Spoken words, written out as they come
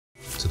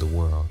to the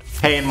world.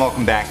 Hey, and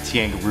welcome back to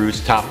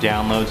YANGAROO's top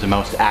downloads and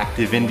most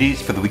active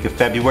indies for the week of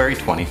February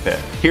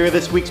 25th. Here are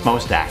this week's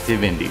most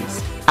active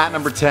indies. At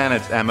number 10,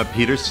 it's Emma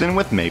Peterson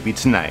with Maybe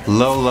Tonight.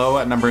 Low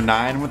at number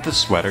 9 with The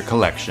Sweater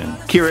Collection.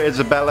 Kira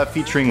Isabella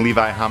featuring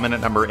Levi Hammond at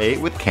number 8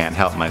 with Can't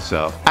Help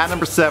Myself. At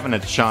number 7,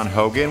 it's Sean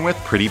Hogan with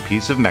Pretty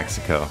Piece of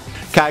Mexico.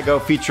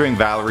 Kygo featuring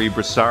Valerie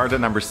Broussard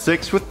at number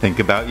 6 with Think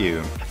About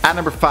You. At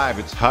number 5,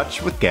 it's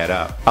Hutch with Get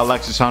Up.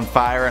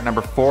 Alexisonfire at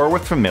number 4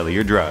 with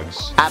Familiar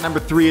Drugs. At number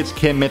 3, it's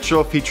Kim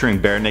Mitchell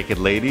featuring Barenaked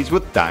Ladies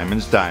with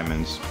Diamonds.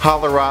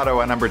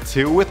 Hollerado at number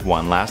 2 with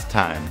One Last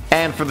Time.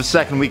 And for the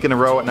second week in a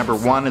row at number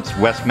 1, it's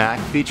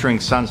Mack featuring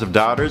Sons of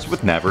Daughters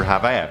with Never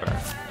Have I Ever.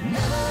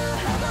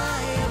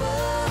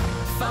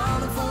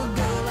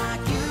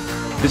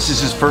 This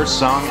is his first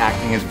song,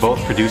 acting as both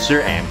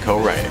producer and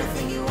co-writer.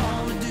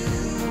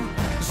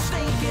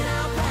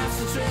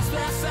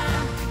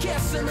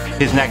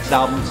 His next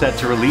album set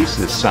to release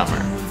this summer.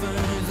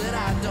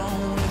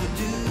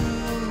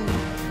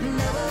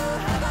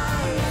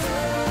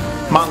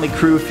 Mötley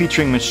Crüe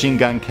featuring Machine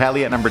Gun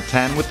Kelly at number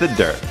 10 with The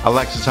Dirt.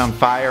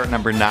 Alexisonfire at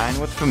number 9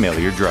 with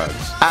Familiar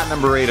Drugs. At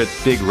number 8,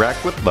 it's Big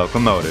Wreck with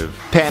Locomotive.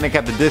 Panic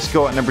at the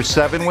Disco at number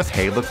 7 with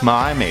Hey Look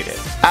Ma, I Made It.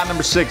 At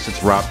number 6,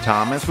 it's Rob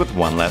Thomas with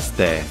One Less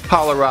Day.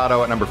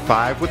 Hollerado at number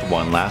 5 with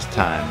One Last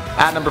Time.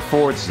 At number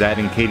 4, it's Zedd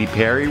and Katy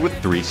Perry with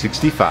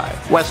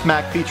 365.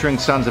 Mack featuring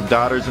Sons of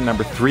Daughters at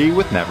number 3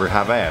 with Never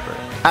Have I Ever.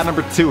 At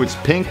number 2, it's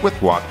Pink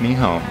with Walk Me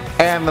Home.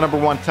 And the number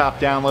 1 top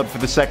download for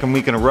the second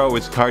week in a row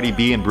is Cardi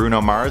B and Bruno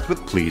Mars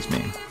with Please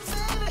Me.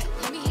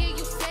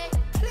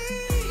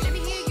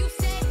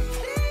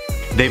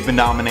 They've been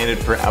nominated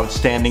for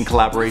Outstanding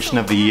Collaboration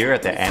of the Year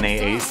at the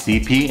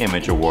NAACP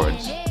Image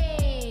Awards.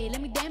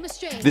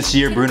 This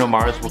year, Bruno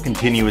Mars will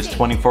continue his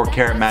 24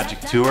 Karat Magic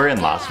Tour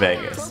in Las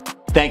Vegas.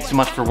 Thanks so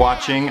much for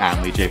watching.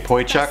 I'm Lee J.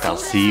 Poychuk. I'll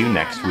see you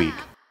next week.